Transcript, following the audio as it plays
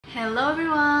Hello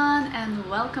everyone and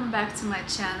welcome back to my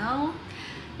channel.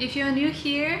 If you're new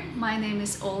here, my name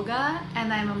is Olga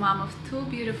and I'm a mom of two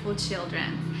beautiful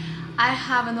children. I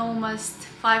have an almost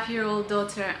 5-year-old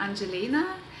daughter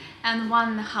Angelina and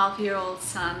 1.5-year-old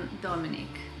son Dominic.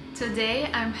 Today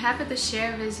I'm happy to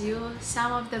share with you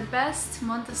some of the best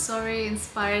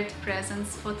Montessori-inspired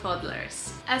presents for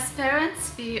toddlers. As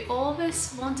parents, we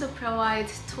always want to provide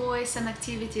toys and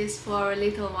activities for our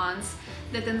little ones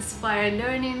that inspire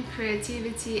learning,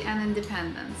 creativity and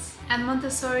independence. And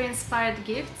Montessori-inspired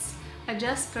gifts are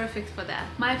just perfect for that.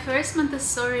 My first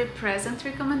Montessori present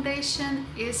recommendation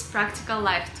is practical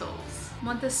life tools.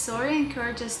 Montessori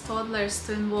encourages toddlers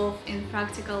to involve in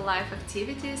practical life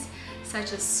activities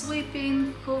such as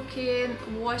sweeping, cooking,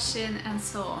 washing, and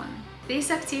so on. These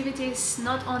activities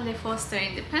not only foster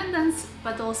independence,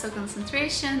 but also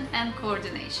concentration and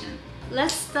coordination.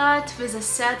 Let's start with a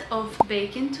set of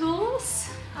baking tools.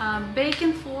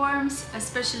 Baking forms,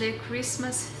 especially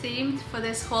Christmas themed for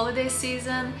this holiday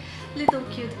season, little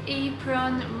cute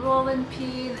apron, rolling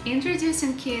pin.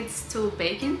 Introducing kids to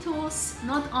baking tools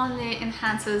not only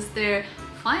enhances their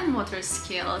fine motor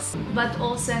skills, but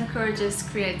also encourages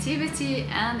creativity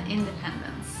and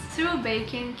independence. Through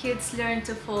baking, kids learn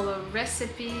to follow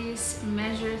recipes,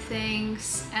 measure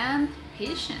things, and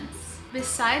patience.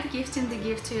 Besides gifting the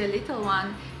gift to your little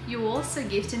one, you also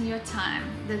gifting your time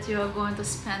that you are going to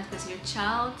spend with your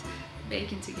child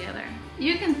baking together.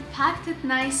 You can pack it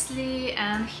nicely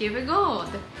and here we go!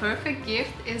 The perfect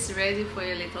gift is ready for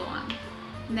your little one.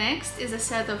 Next is a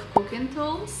set of cooking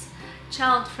tools.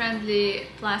 Child-friendly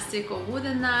plastic or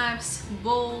wooden knives,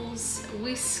 bowls,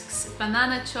 whisks,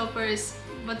 banana choppers,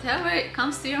 whatever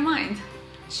comes to your mind.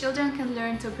 Children can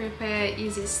learn to prepare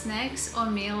easy snacks or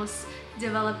meals,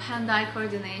 develop hand-eye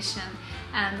coordination,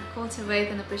 and cultivate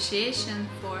an appreciation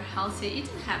for healthy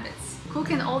eating habits.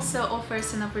 Cooking also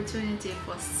offers an opportunity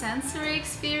for sensory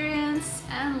experience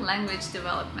and language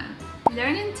development.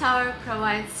 Learning Tower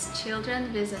provides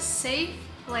children with a safe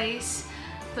place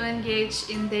to engage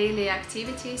in daily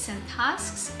activities and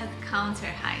tasks at counter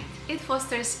height. It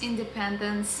fosters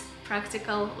independence,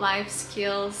 practical life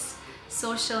skills,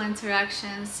 social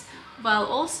interactions, while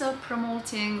also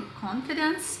promoting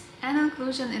confidence and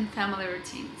inclusion in family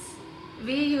routines.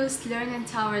 We used Learning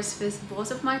Towers with both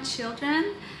of my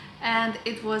children and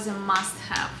it was a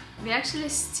must-have. We actually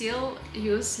still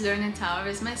use Learning Tower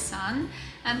with my son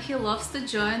and he loves to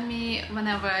join me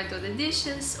whenever I do the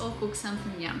dishes or cook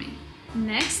something yummy.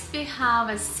 Next we have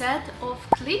a set of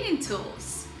cleaning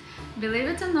tools. Believe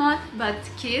it or not, but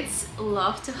kids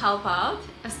love to help out,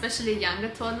 especially younger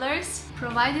toddlers.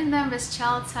 Providing them with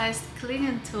child-sized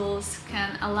cleaning tools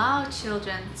can allow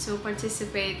children to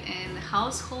participate in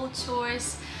household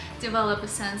chores, develop a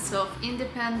sense of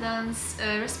independence,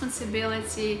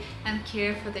 responsibility, and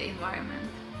care for the environment.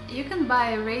 You can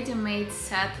buy a ready-made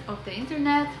set of the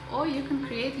internet or you can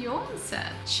create your own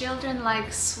set. Children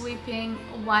like sweeping,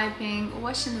 wiping,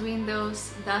 washing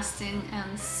windows, dusting,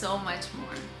 and so much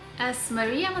more. As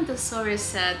Maria Montessori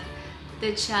said,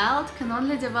 the child can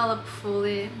only develop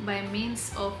fully by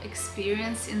means of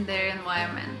experience in their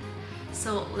environment.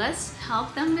 So let's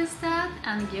help them with that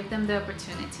and give them the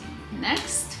opportunity.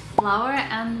 Next, flower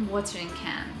and watering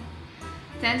can.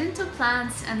 Tending to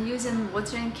plants and using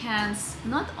watering cans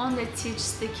not only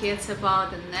teaches the kids about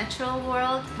the natural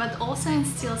world, but also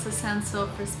instills a sense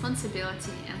of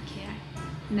responsibility and care.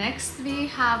 Next, we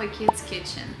have a kids'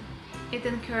 kitchen. It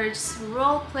encourages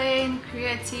role-playing,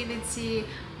 creativity,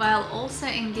 while also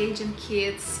engaging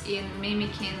kids in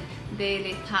mimicking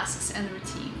daily tasks and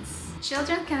routines.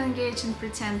 Children can engage in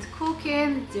pretend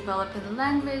cooking, developing a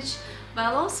language,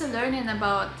 while also learning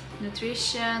about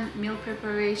nutrition, meal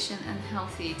preparation, and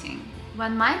healthy eating.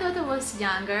 When my daughter was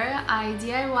younger, I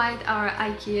DIY'd our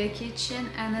IKEA kitchen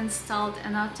and installed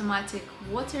an automatic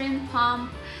watering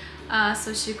pump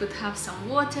so she could have some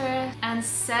water, and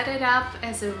set it up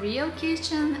as a real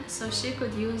kitchen so she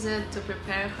could use it to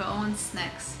prepare her own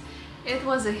snacks. It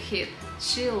was a hit.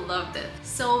 She loved it.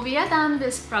 So we are done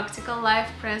with practical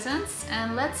life presents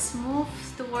and let's move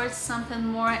towards something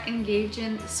more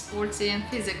engaging, sporty and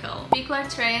physical.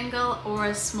 Pickler triangle or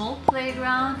a small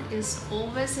playground is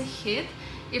always a hit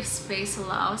if space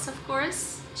allows, of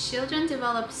course. Children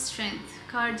develop strength,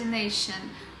 coordination,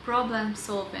 problem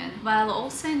solving, while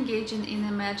also engaging in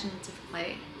imaginative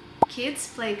play. Kids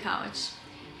play couch.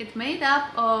 It's made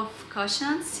up of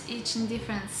cushions, each in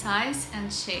different size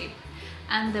and shape.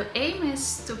 And the aim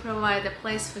is to provide a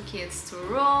place for kids to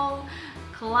roll,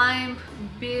 climb,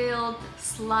 build,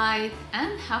 slide,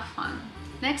 and have fun.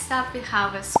 Next up we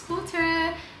have a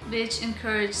scooter, which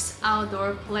encourages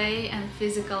outdoor play and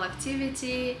physical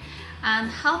activity. and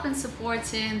help in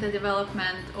supporting the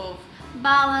development of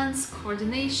balance,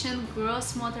 coordination,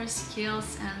 gross motor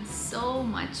skills, and so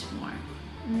much more.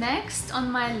 Next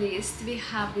on my list we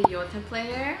have the Yoto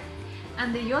Player.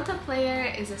 And the Yoto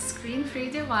Player is a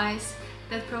screen-free device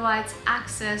that provides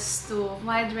access to a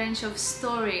wide range of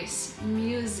stories,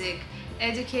 music,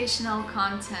 educational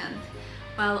content,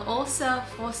 while also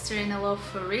fostering a love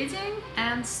for reading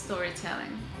and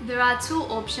storytelling. There are two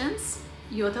options,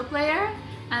 Yoto Player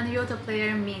and Yoto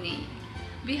Player Mini.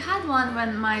 We had one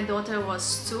when my daughter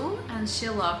was 2 and she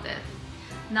loved it.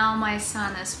 Now my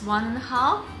son is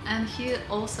 1.5 and he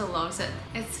also loves it.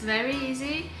 It's very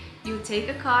easy. You take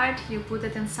a card, you put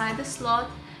it inside the slot,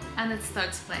 and it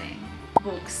starts playing.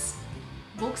 Books.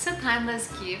 Books are timeless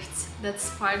gifts that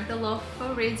spark the love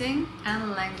for reading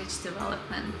and language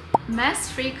development.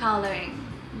 Mess-free coloring.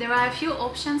 There are a few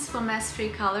options for mess-free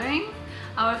coloring.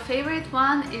 Our favorite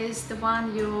one is the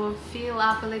one you fill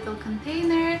up a little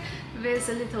container with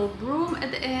a little broom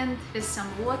at the end with some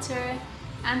water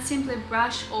and simply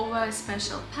brush over a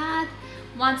special pad.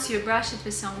 Once you brush it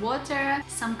with some water,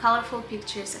 some colorful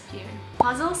pictures appear.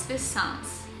 Puzzles with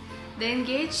sounds. They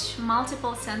engage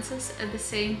multiple senses at the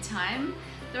same time.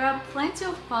 There are plenty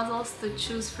of puzzles to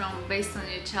choose from based on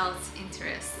your child's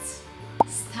interests.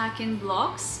 Stacking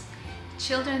blocks.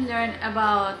 Children learn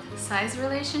about size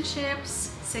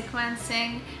relationships,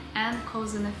 sequencing, and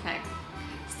cause and effect.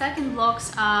 Stacking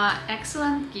blocks are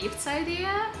excellent gifts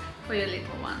idea for your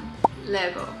little one.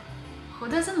 Lego. Who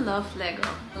doesn't love Lego?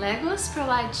 Legos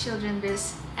provide children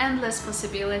with endless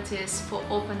possibilities for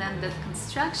open-ended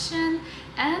construction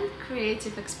and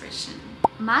creative expression.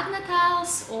 Magnet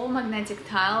tiles or magnetic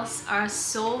tiles are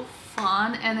so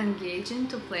fun and engaging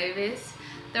to play with.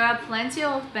 There are plenty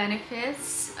of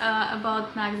benefits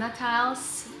about magnet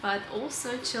tiles, but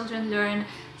also children learn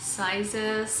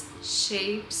sizes,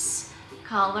 shapes,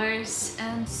 colors,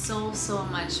 and so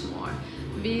much more.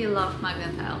 We love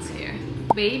magnet tiles here.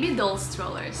 Baby doll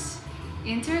strollers.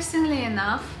 Interestingly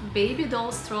enough, baby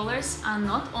doll strollers are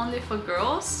not only for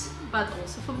girls, but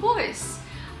also for boys.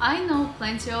 I know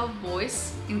plenty of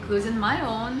boys, including my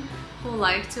own, who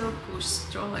like to push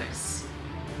strollers.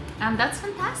 And that's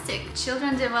fantastic!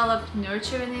 Children develop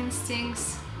nurturing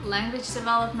instincts, language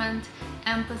development,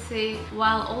 empathy,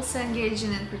 while also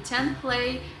engaging in pretend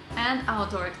play and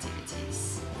outdoor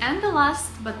activities. And the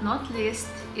last but not least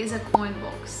is a coin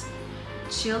box.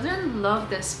 Children love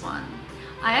this one.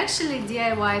 I actually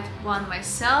DIY'd one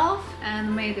myself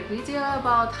and made a video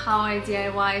about how I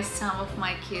DIY some of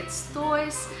my kids'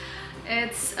 toys.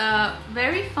 It's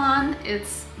very fun,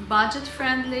 it's budget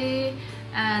friendly,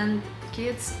 and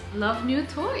kids love new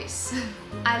toys.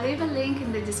 I leave a link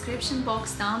in the description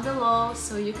box down below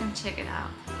so you can check it out.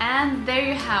 And there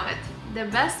you have it, the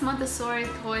best Montessori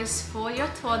toys for your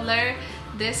toddler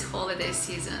this holiday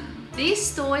season.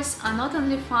 These toys are not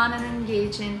only fun and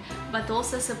engaging, but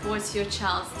also supports your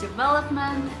child's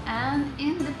development and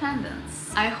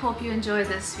independence. I hope you enjoyed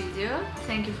this video.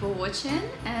 Thank you for watching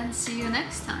and see you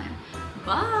next time.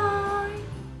 Bye!